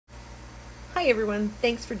Hi everyone,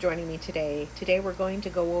 thanks for joining me today. Today we're going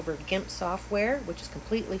to go over Gimp software, which is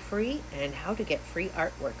completely free, and how to get free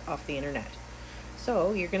artwork off the internet.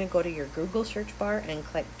 So you're going to go to your Google search bar and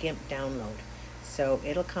click Gimp download. So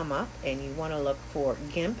it'll come up and you want to look for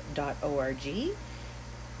gimp.org.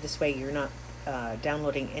 This way you're not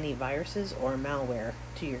downloading any viruses or malware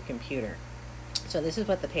to your computer. So this is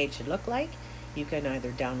what the page should look like. You can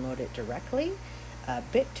either download it directly,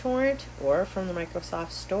 BitTorrent, or from the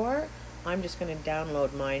Microsoft Store. I'm just going to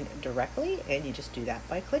download mine directly, and you just do that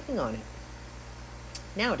by clicking on it.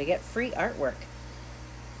 Now, to get free artwork,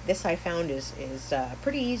 this I found is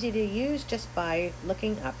pretty easy to use just by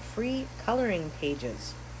looking up free coloring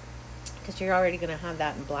pages, because you're already going to have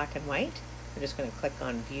that in black and white. We're just going to click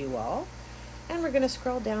on View All, and we're going to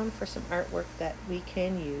scroll down for some artwork that we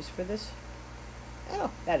can use for this.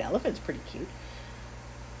 Oh, that elephant's pretty cute.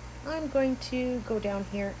 I'm going to go down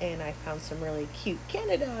here, and I found some really cute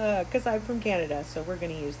Canada, because I'm from Canada, so we're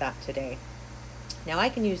going to use that today. Now I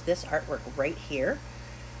can use this artwork right here,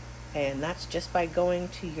 and that's just by going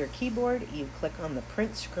to your keyboard. You click on the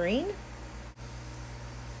print screen.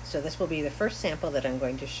 So this will be the first sample that I'm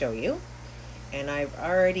going to show you, and I've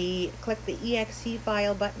already clicked the exe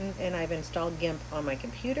file button, and I've installed Gimp on my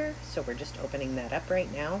computer, so we're just opening that up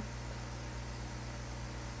right now.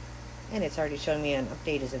 And it's already showing me an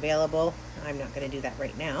update is available. I'm not going to do that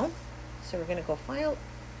right now. So we're going to go File,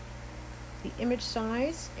 the image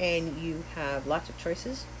size, and you have lots of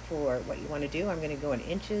choices for what you want to do. I'm going to go in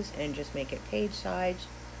inches and just make it page size,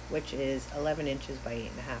 which is 11 inches by 8.5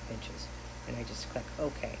 inches. And I just click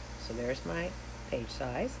OK. So there's my page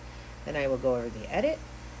size. Then I will go over the edit,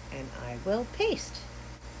 and I will paste.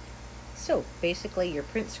 So basically your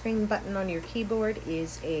print screen button on your keyboard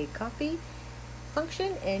is a copy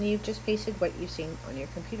function, and you've just pasted what you've seen on your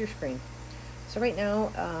computer screen. So right now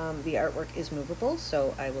the artwork is movable,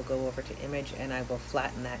 so I will go over to image and I will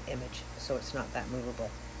flatten that image so it's not that movable.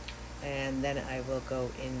 And then I will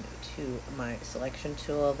go into my selection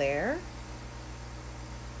tool there,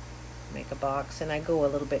 make a box, and I go a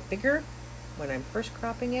little bit bigger when I'm first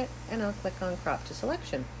cropping it, and I'll click on crop to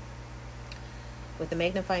selection. With the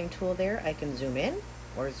magnifying tool there, I can zoom in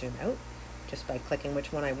or zoom out just by clicking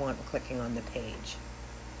which one I want and clicking on the page.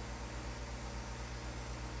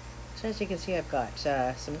 So as you can see, I've got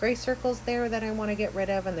some gray circles there that I want to get rid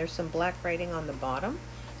of, and there's some black writing on the bottom,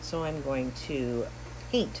 so I'm going to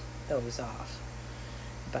paint those off.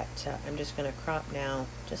 But I'm just going to crop now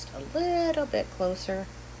just a little bit closer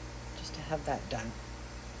just to have that done.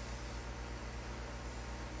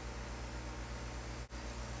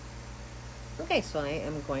 Okay, so I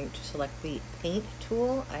am going to select the paint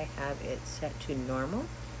tool. I have it set to normal.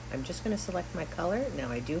 I'm just going to select my color. Now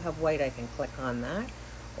I do have white, I can click on that,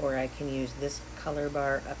 or I can use this color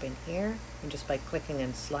bar up in here, and just by clicking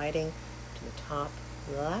and sliding to the top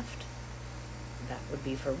left, that would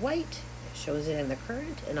be for white. It shows it in the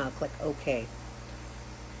current, and I'll click OK.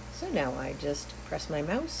 So now I just press my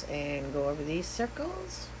mouse and go over these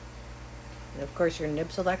circles. And of course your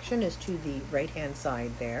nib selection is to the right hand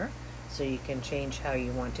side there, so you can change how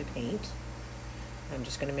you want to paint. I'm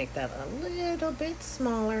just going to make that a little bit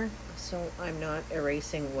smaller so I'm not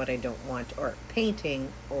erasing what I don't want or painting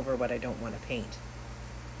over what I don't want to paint.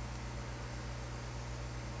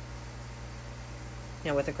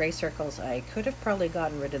 Now with the gray circles, I could have probably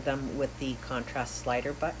gotten rid of them with the contrast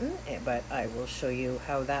slider button, but I will show you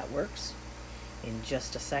how that works in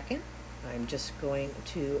just a second. I'm just going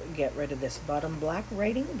to get rid of this bottom black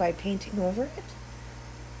writing by painting over it.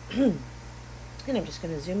 And I'm just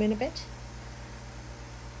going to zoom in a bit,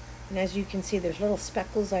 and as you can see, there's little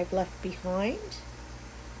speckles I've left behind.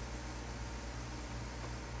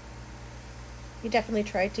 You definitely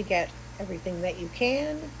try to get everything that you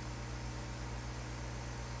can.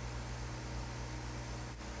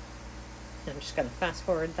 I'm just going to fast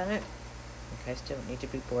forward that. You guys don't need to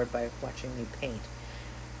be bored by watching me paint.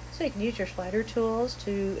 So you can use your slider tools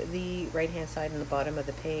to the right hand side and the bottom of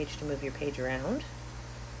the page to move your page around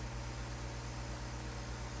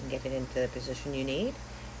and get it into the position you need.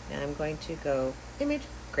 Now I'm going to go image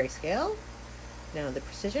grayscale. Now the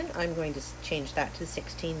precision, I'm going to change that to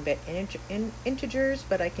 16-bit integers,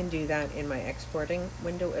 but I can do that in my exporting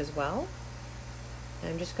window as well.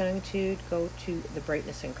 I'm just going to go to the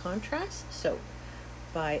brightness and contrast. So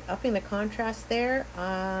by upping the contrast there,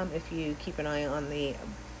 if you keep an eye on the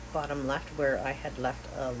bottom left where I had left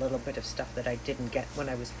a little bit of stuff that I didn't get when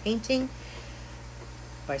I was painting,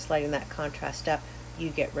 by sliding that contrast up, you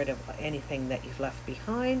get rid of anything that you've left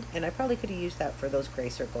behind, and I probably could have used that for those gray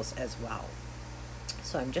circles as well.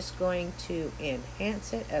 So I'm just going to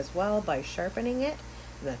enhance it as well by sharpening it,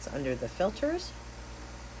 and that's under the filters.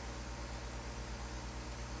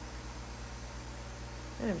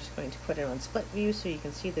 And I'm just going to put it on split view so you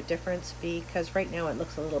can see the difference, because right now it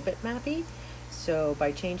looks a little bit mappy. So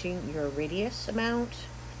by changing your radius amount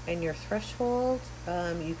and your threshold,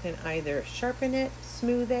 you can either sharpen it,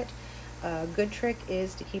 smooth it. A good trick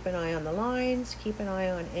is to keep an eye on the lines, keep an eye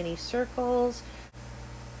on any circles.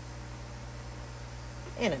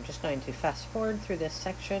 And I'm just going to fast forward through this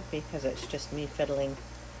section because it's just me fiddling.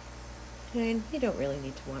 And you don't really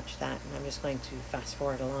need to watch that. And I'm just going to fast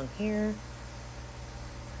forward along here.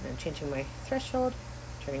 And I'm changing my threshold,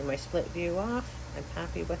 turning my split view off. I'm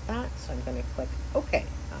happy with that, so I'm going to click OK.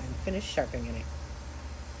 I'm finished sharpening it.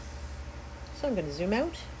 So I'm going to zoom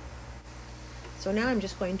out. So now I'm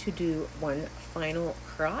just going to do one final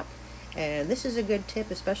crop. And this is a good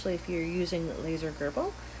tip, especially if you're using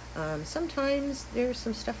LASERGRBL. Sometimes there's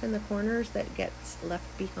some stuff in the corners that gets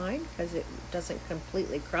left behind because it doesn't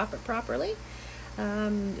completely crop it properly.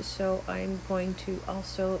 So I'm going to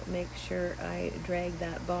also make sure I drag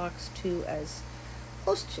that box to as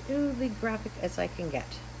close to the graphic as I can get.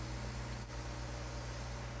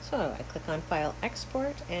 So I click on File,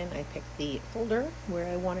 Export, and I pick the folder where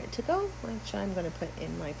I want it to go, which I'm going to put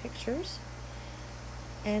in my pictures.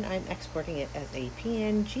 And I'm exporting it as a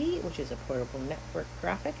PNG, which is a portable network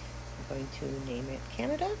graphic. I'm going to name it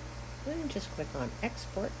Canada, and just click on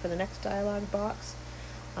Export for the next dialog box.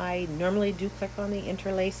 I normally do click on the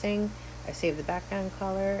interlacing. I save the background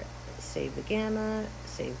color, save the gamma,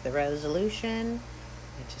 save the resolution,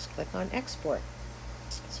 and just click on Export.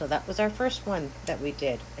 So that was our first one that we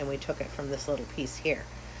did, and we took it from this little piece here.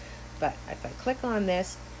 But if I click on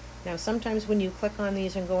this, now sometimes when you click on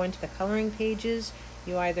these and go into the coloring pages,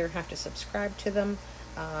 you either have to subscribe to them.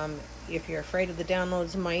 If you're afraid of the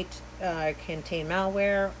downloads might contain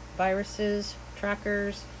malware, viruses,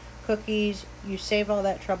 trackers, cookies, you save all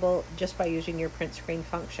that trouble just by using your print screen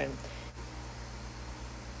function.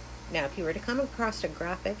 Now, if you were to come across a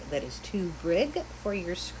graphic that is too big for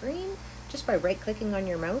your screen, just by right-clicking on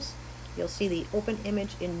your mouse, you'll see the Open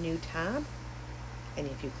Image in New tab. And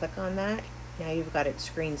if you click on that, now you've got its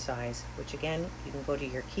screen size, which again, you can go to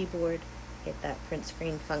your keyboard, hit that print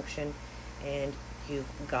screen function, and you've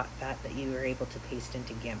got that you were able to paste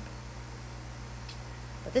into Gimp.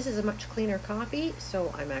 But this is a much cleaner copy,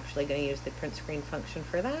 so I'm actually going to use the print screen function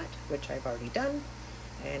for that, which I've already done.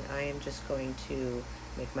 And I am just going to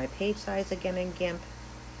make my page size again in Gimp.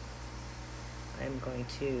 I'm going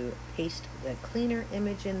to paste the cleaner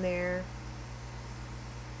image in there,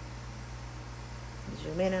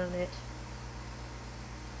 zoom in on it,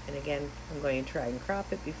 and again I'm going to try and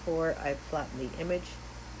crop it before I flatten the image,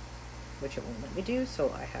 which it won't let me do,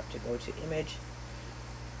 so I have to go to Image,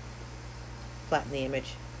 flatten the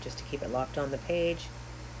image just to keep it locked on the page.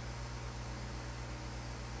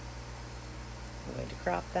 I'm going to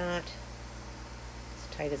crop that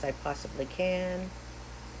as tight as I possibly can.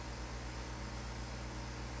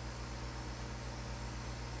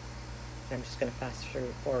 I'm just going to fast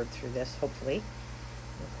forward through this, hopefully.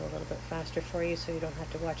 I'll go a little bit faster for you so you don't have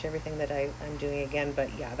to watch everything that I'm doing again.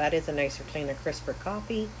 But yeah, that is a nicer, cleaner, crisper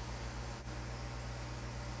copy.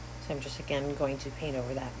 So I'm just again going to paint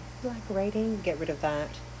over that black writing, get rid of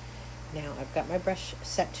that. Now I've got my brush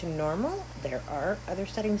set to normal. There are other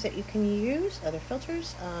settings that you can use, other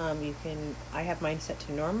filters. I have mine set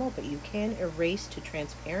to normal, but you can erase to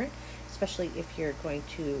transparent, especially if you're going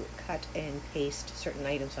to cut and paste certain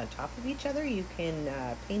items on top of each other. You can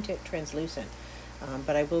paint it translucent,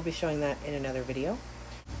 but I will be showing that in another video.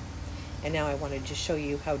 And now I wanted to show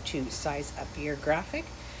you how to size up your graphic.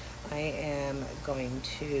 I am going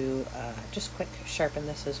to just quick sharpen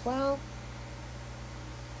this as well.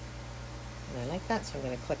 And I like that, so I'm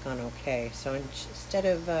going to click on OK. So instead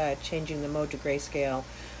of changing the mode to grayscale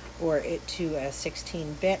or it to a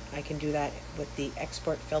 16-bit, I can do that with the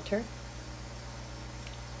export filter.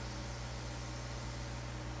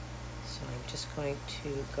 So I'm just going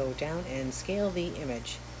to go down and scale the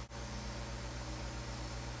image.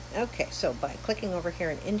 Okay, so by clicking over here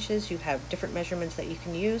in inches, you have different measurements that you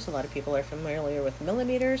can use. A lot of people are familiar with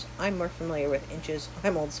millimeters. I'm more familiar with inches.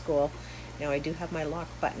 I'm old school. Now I do have my lock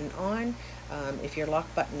button on. If your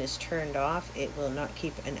lock button is turned off, it will not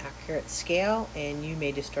keep an accurate scale and you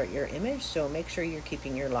may distort your image, so make sure you're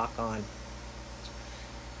keeping your lock on.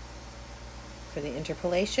 For the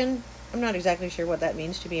interpolation, I'm not exactly sure what that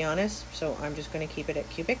means, to be honest, so I'm just going to keep it at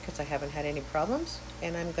cubic because I haven't had any problems,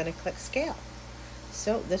 and I'm going to click scale.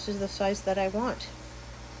 So this is the size that I want.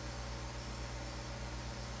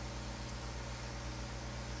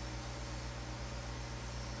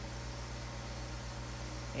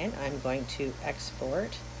 And I'm going to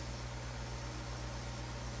export.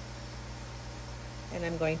 And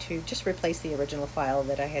I'm going to just replace the original file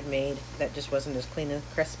that I had made that just wasn't as clean and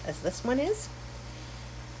crisp as this one is.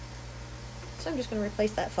 So I'm just going to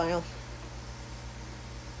replace that file.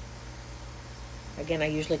 Again, I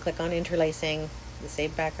usually click on interlacing, the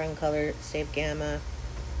save background color, save gamma,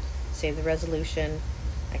 save the resolution.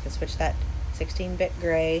 I can switch that 16-bit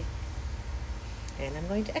gray, and I'm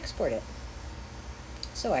going to export it.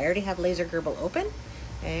 So I already have LaserGRBL open,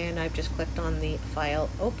 and I've just clicked on the file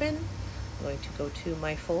open. I'm going to go to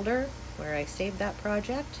my folder where I saved that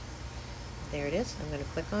project. There it is. I'm going to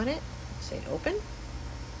click on it, say open.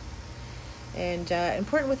 And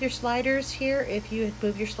important with your sliders here, if you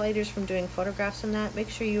move your sliders from doing photographs and that, make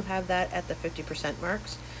sure you have that at the 50%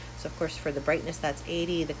 marks. So of course for the brightness that's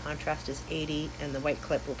 80, the contrast is 80, and the white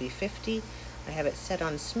clip will be 50. I have it set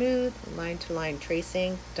on smooth, line to line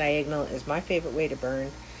tracing. Diagonal is my favorite way to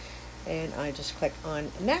burn. And I just click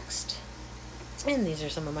on next. And these are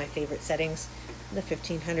some of my favorite settings. The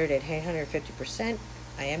 1500 at 150%.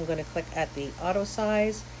 I am going to click at the auto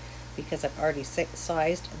size, because I've already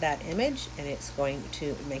sized that image and it's going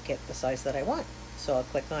to make it the size that I want. So I'll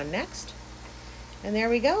click on next, and there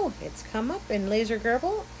we go. It's come up in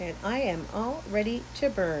LaserGRBL and I am all ready to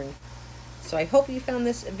burn. So I hope you found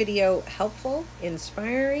this video helpful,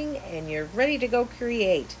 inspiring, and you're ready to go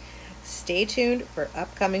create. Stay tuned for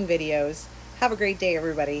upcoming videos. Have a great day,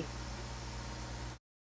 everybody.